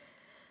 3.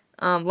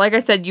 Like I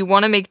said, you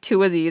want to make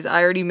 2 of these.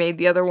 I already made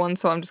the other one,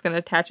 so I'm just going to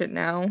attach it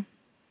now.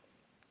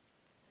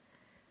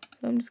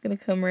 So I'm just going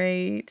to come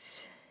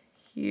right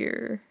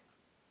here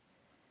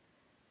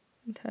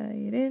and tie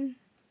it in.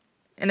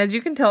 And as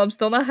you can tell, I'm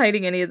still not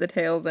hiding any of the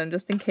tails in,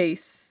 just in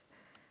case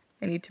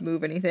I need to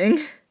move anything.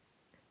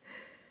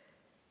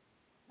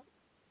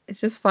 It's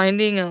just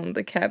finding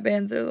the cat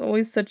bands are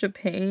always such a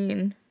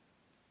pain.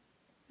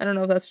 I don't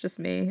know if that's just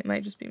me. It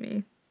might just be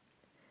me.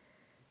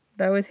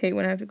 But I always hate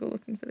when I have to go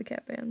looking for the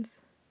cat bands.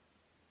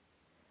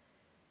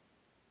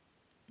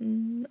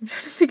 I'm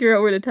trying to figure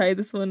out where to tie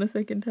this one a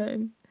second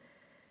time.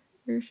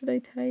 Where should I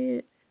tie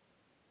it?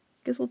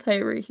 I guess we'll tie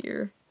it right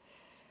here.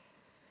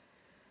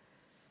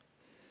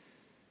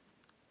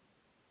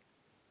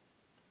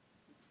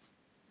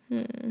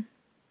 I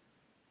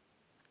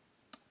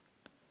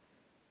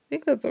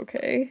think that's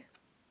okay.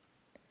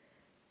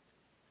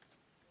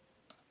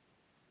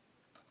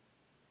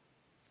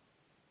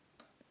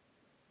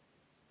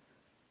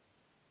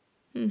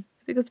 I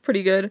think that's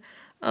pretty good.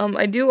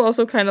 I do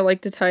also kind of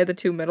like to tie the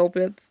 2 middle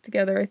bits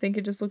together. I think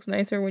it just looks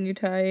nicer when you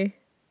tie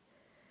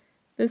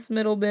this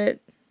middle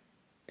bit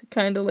to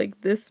kind of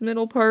like this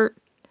middle part.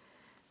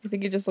 I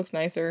think it just looks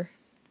nicer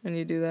when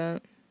you do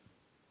that.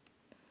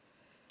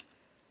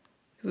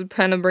 Because it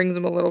kind of brings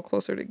them a little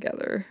closer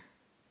together.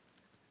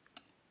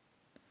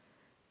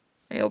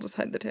 I'll just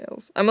hide the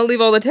tails. I'm going to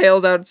leave all the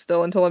tails out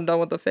still until I'm done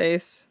with the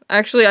face.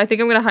 Actually, I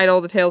think I'm going to hide all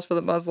the tails for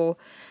the muzzle.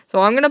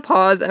 So I'm going to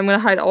pause. I'm going to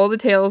hide all the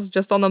tails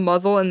just on the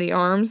muzzle and the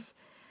arms.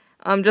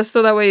 Just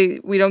so that way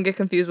we don't get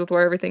confused with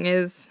where everything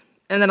is.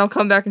 And then I'll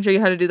come back and show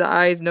you how to do the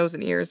eyes, nose,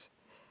 and ears.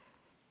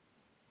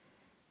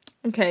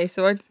 Okay,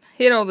 so I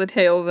hid all the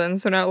tails in,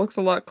 so now it looks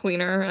a lot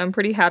cleaner. And I'm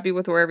pretty happy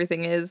with where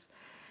everything is.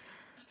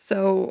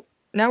 So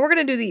now we're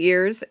going to do the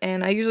ears.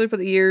 And I usually put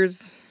the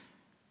ears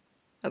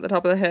at the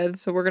top of the head,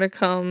 so we're going to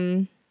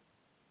come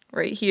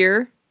right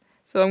here.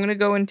 So I'm going to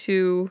go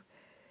into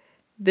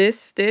this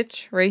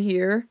stitch right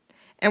here,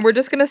 and we're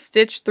just going to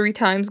stitch 3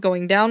 times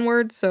going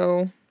downward.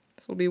 So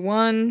this will be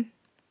 1,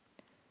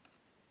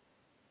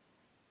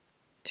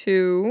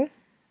 2,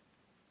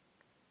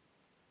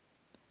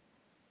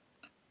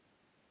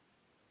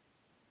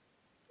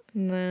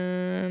 and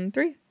then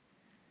 3.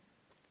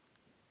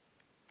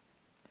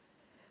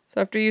 So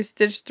after you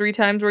stitch 3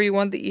 times where you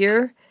want the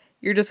ear,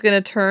 you're just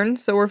going to turn.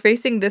 So we're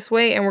facing this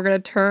way, and we're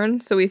going to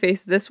turn so we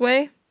face this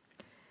way.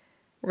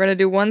 We're going to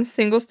do 1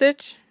 single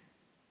stitch.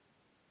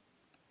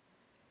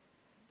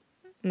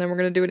 And then we're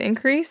going to do an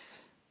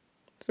increase.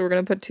 So we're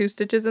going to put 2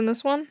 stitches in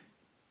this one.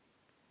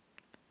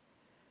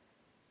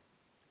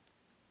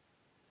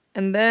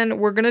 And then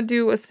we're going to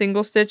do a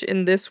single stitch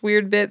in this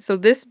weird bit. So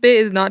this bit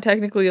is not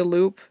technically a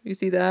loop. You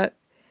see that?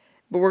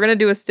 But we're going to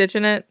do a stitch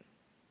in it.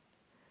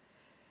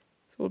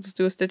 So we'll just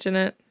do a stitch in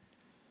it.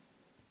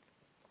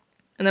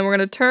 And then we're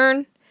going to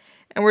turn,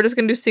 and we're just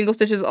going to do single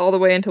stitches all the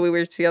way until we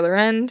reach the other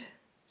end.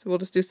 So we'll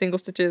just do single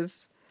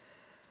stitches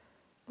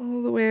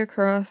all the way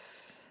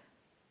across.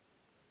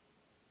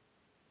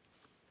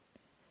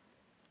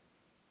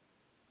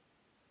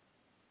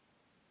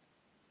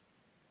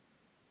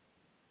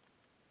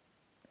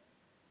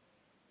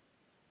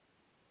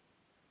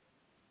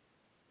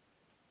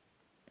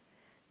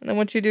 And then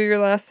once you do your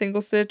last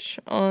single stitch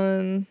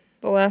on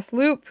the last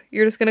loop,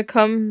 you're just going to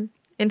come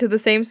into the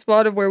same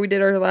spot of where we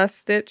did our last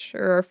stitch,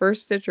 or our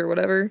first stitch, or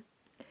whatever.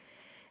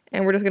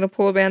 And we're just going to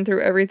pull a band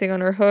through everything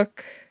on our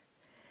hook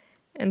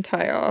and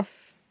tie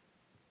off.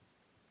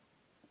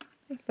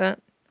 Like that.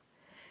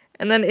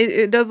 And then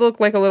it does look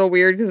like a little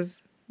weird,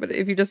 but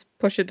if you just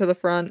push it to the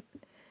front,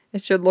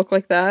 it should look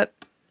like that.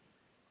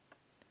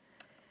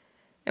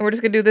 And we're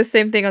just going to do the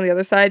same thing on the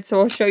other side, so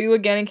I'll show you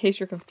again in case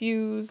you're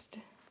confused.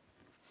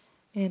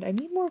 And I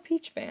need more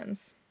peach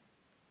bands.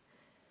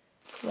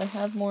 Do I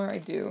have more? I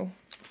do.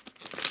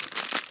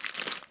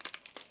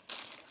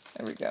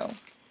 There we go.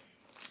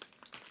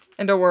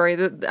 And don't worry,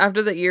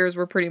 after the ears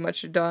we're pretty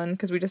much done,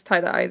 because we just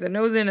tie the eyes and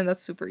nose in, and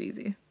that's super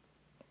easy.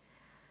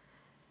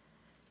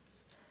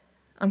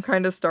 I'm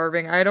kind of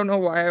starving. I don't know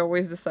why I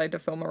always decide to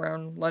film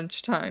around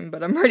lunchtime,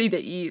 but I'm ready to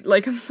eat.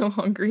 Like, I'm so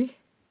hungry.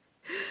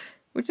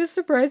 Which is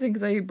surprising,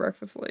 because I eat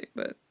breakfast late,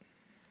 but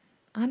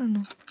I don't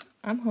know.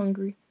 I'm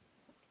hungry.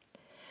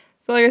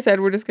 So like I said,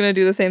 we're just going to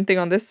do the same thing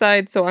on this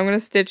side. So I'm going to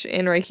stitch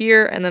in right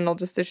here, and then I'll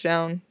just stitch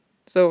down.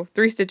 So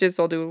 3 stitches,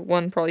 so I'll do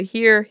 1 probably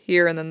here,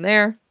 here, and then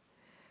there.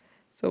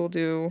 So we'll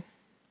do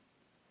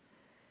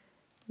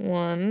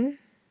 1,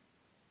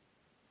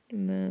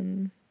 and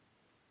then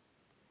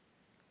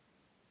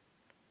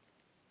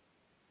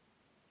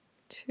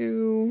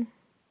 2,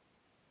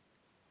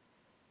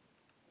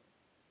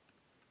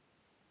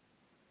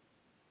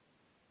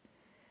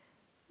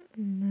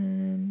 and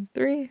then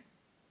 3.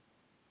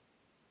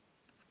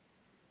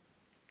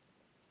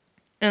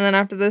 And then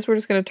after this, we're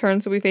just going to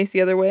turn so we face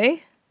the other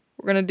way.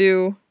 We're going to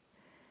do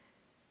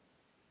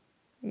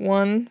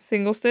 1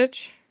 single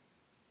stitch.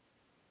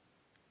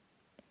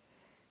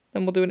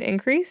 Then we'll do an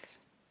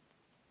increase.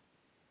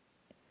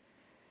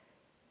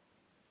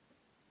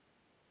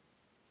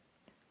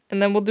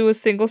 And then we'll do a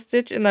single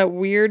stitch in that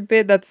weird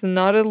bit that's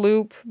not a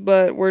loop,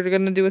 but we're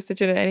going to do a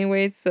stitch in it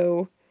anyways.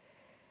 So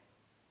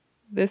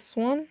this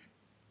one,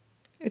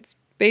 it's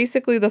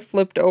basically the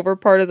flipped over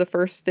part of the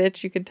first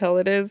stitch. You can tell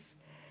it is.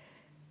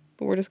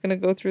 But we're just going to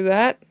go through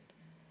that.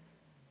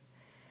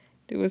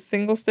 Do a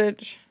single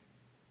stitch.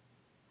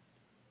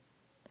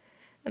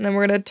 And then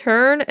we're going to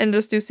turn and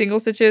just do single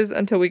stitches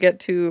until we get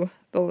to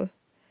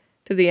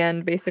the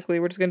end, basically.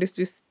 We're just going to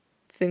do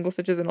single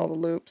stitches in all the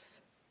loops.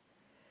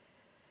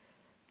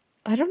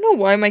 I don't know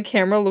why my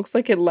camera looks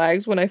like it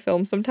lags when I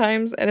film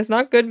sometimes, and it's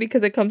not good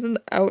because it comes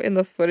out in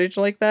the footage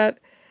like that.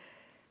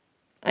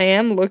 I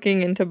am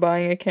looking into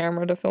buying a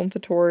camera to film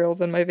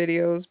tutorials in my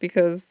videos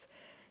because,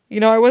 you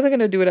know, I wasn't going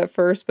to do it at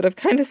first, but I've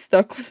kind of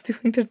stuck with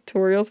doing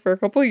tutorials for a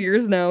couple of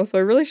years now, so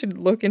I really should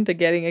look into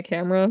getting a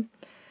camera.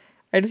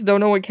 I just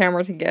don't know what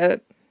camera to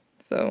get,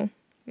 so,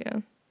 yeah.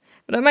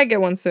 But I might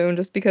get one soon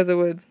just because it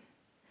would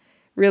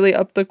really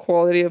up the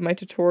quality of my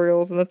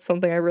tutorials, and that's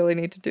something I really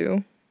need to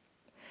do.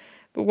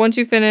 But once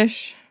you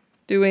finish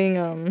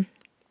doing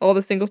all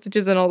the single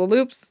stitches and all the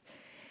loops,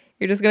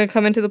 you're just going to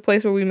come into the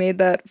place where we made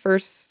that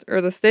first, or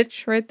the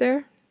stitch right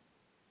there.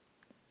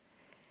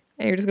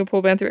 And you're just going to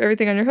pull band through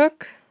everything on your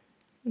hook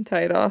and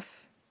tie it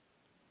off.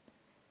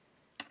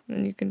 And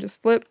then you can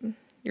just flip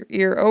your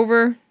ear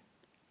over, and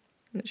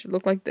it should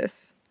look like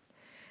this.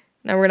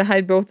 Now we're going to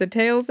hide both the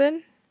tails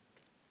in.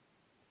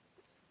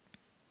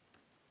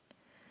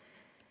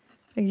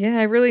 Yeah,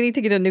 I really need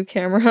to get a new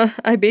camera.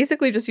 I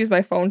basically just use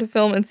my phone to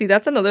film, and see,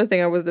 that's another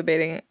thing I was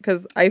debating,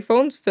 because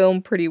iPhones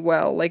film pretty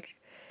well. Like,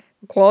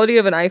 the quality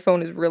of an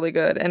iPhone is really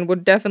good, and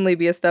would definitely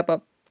be a step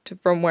up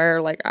from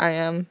where, like, I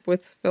am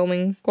with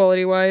filming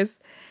quality-wise.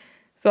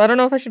 So I don't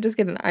know if I should just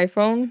get an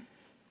iPhone.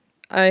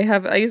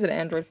 I use an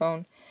Android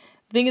phone.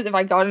 The thing is, if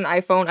I got an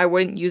iPhone, I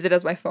wouldn't use it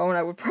as my phone.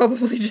 I would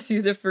probably just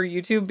use it for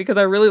YouTube, because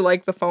I really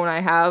like the phone I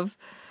have.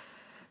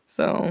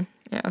 So,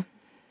 yeah.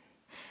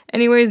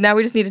 Anyways, now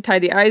we just need to tie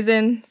the eyes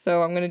in,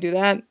 so I'm going to do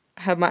that.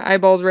 Have my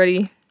eyeballs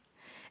ready.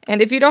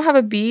 And if you don't have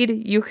a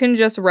bead, you can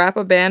just wrap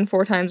a band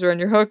 4 times around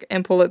your hook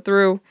and pull it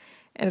through,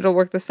 and it'll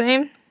work the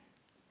same.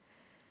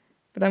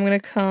 But I'm going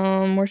to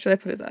come, where should I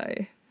put his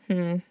eye?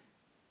 You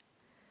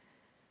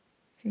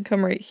can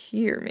come right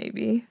here,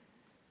 maybe.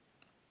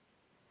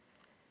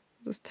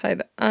 Just tie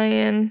the eye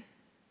in.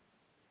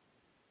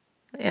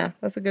 Yeah,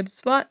 that's a good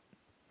spot.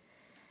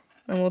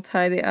 And we'll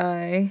tie the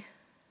eye.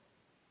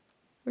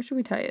 Where should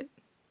we tie it?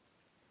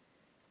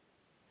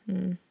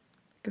 I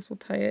guess we'll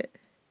tie it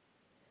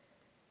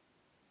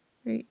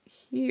right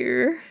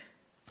here.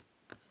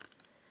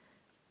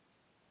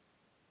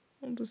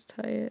 I'll just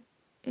tie it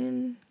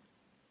in.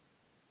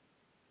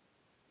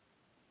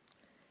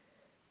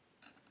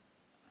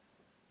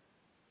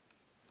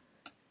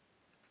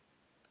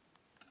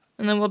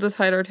 And then we'll just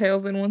hide our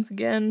tails in once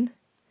again.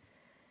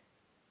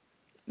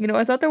 You know,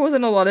 I thought there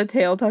wasn't a lot of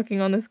tail tucking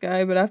on this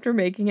guy, but after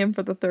making him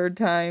for the 3rd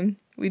time,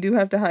 we do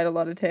have to hide a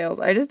lot of tails.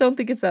 I just don't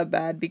think it's that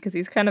bad because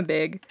he's kind of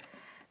big.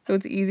 So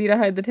it's easy to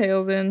hide the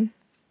tails in,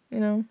 you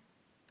know.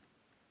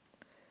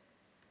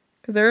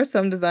 Because there are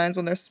some designs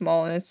when they're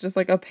small and it's just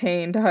like a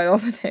pain to hide all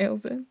the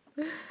tails in.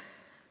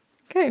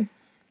 Okay.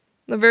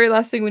 The very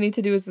last thing we need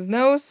to do is his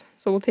nose.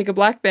 So we'll take a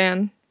black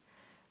band,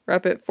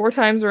 wrap it 4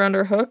 times around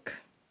our hook,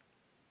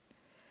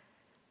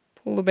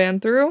 pull the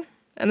band through.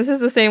 And this is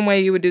the same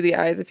way you would do the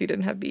eyes if you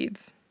didn't have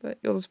beads. But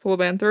you'll just pull a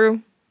band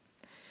through.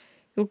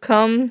 You'll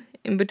come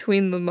in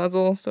between the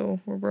muzzle, so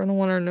we're going to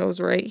want our nose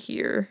right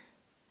here.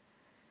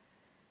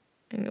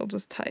 And you'll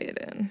just tie it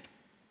in.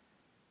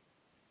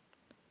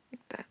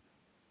 Like that.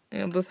 And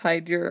you'll just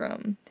hide your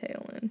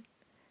tail in.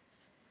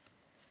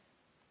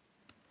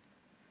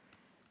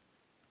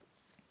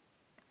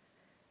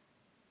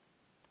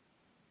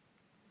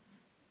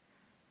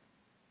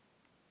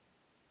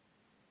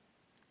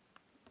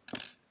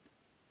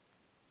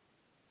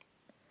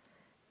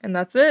 And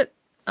that's it.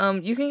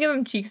 You can give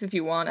them cheeks if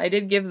you want. I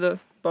did give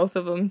both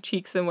of them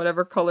cheeks in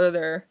whatever color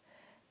their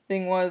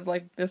thing was.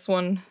 Like, this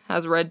one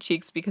has red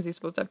cheeks because he's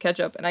supposed to have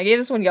ketchup. And I gave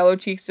this one yellow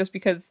cheeks just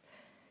because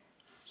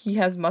he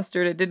has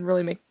mustard. It didn't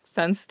really make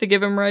sense to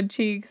give him red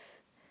cheeks.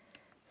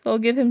 So I'll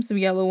give him some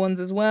yellow ones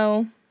as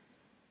well.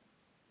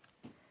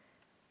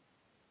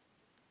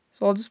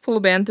 So I'll just pull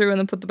a band through and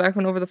then put the back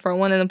one over the front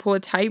one and then pull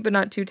it tight but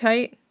not too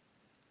tight.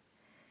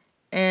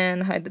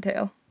 And hide the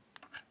tail.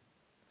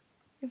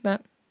 Like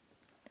that.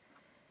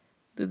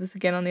 Do this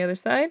again on the other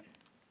side.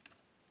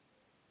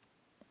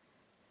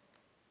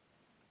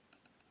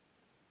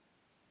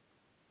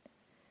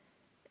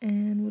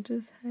 And we'll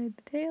just hide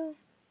the tail.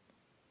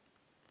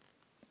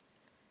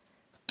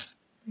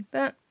 Like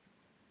that.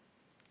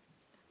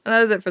 And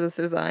that is it for this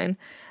design.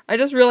 I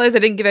just realized I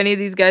didn't give any of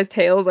these guys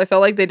tails. I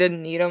felt like they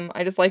didn't need them.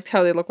 I just liked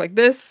how they look like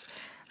this.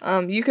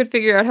 You could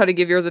figure out how to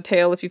give yours a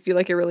tail if you feel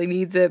like it really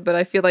needs it, but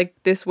I feel like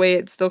this way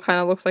it still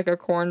kind of looks like a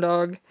corn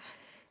dog.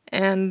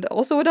 And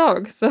also a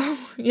dog, so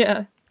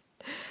yeah.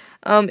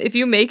 If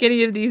you make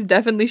any of these,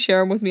 definitely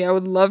share them with me. I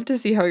would love to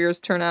see how yours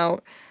turn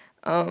out.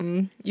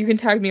 You can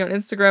tag me on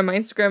Instagram. My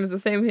Instagram is the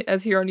same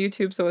as here on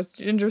YouTube, so it's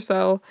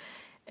gingercel.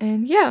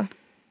 And yeah.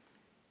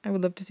 I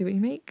would love to see what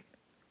you make.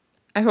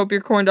 I hope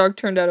your corn dog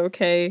turned out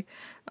okay.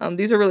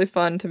 These are really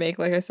fun to make,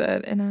 like I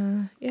said,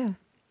 and yeah.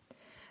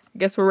 I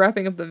guess we're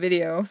wrapping up the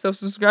video. So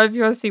subscribe if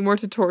you want to see more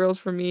tutorials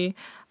from me.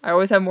 I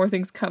always have more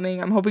things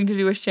coming. I'm hoping to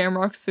do a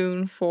shamrock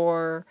soon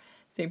for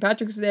St.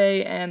 Patrick's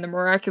Day, and the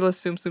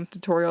miraculous Tsum Tsum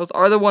tutorials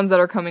are the ones that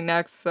are coming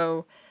next.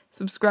 So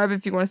subscribe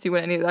if you want to see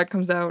when any of that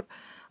comes out.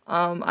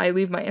 I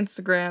leave my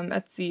Instagram,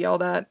 Etsy, all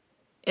that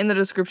in the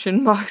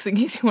description box in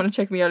case you want to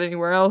check me out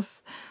anywhere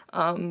else.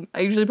 I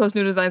usually post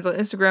new designs on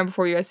Instagram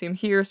before you guys see them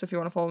here, so if you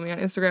want to follow me on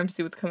Instagram to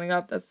see what's coming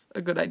up, that's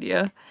a good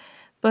idea.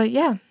 But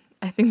yeah,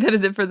 I think that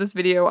is it for this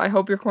video. I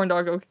hope your corn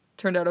dog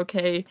turned out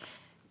okay.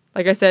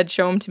 Like I said,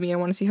 show them to me. I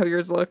want to see how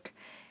yours look.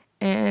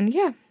 And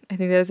yeah, I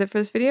think that is it for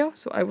this video,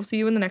 so I will see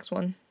you in the next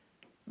one.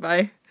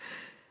 Bye.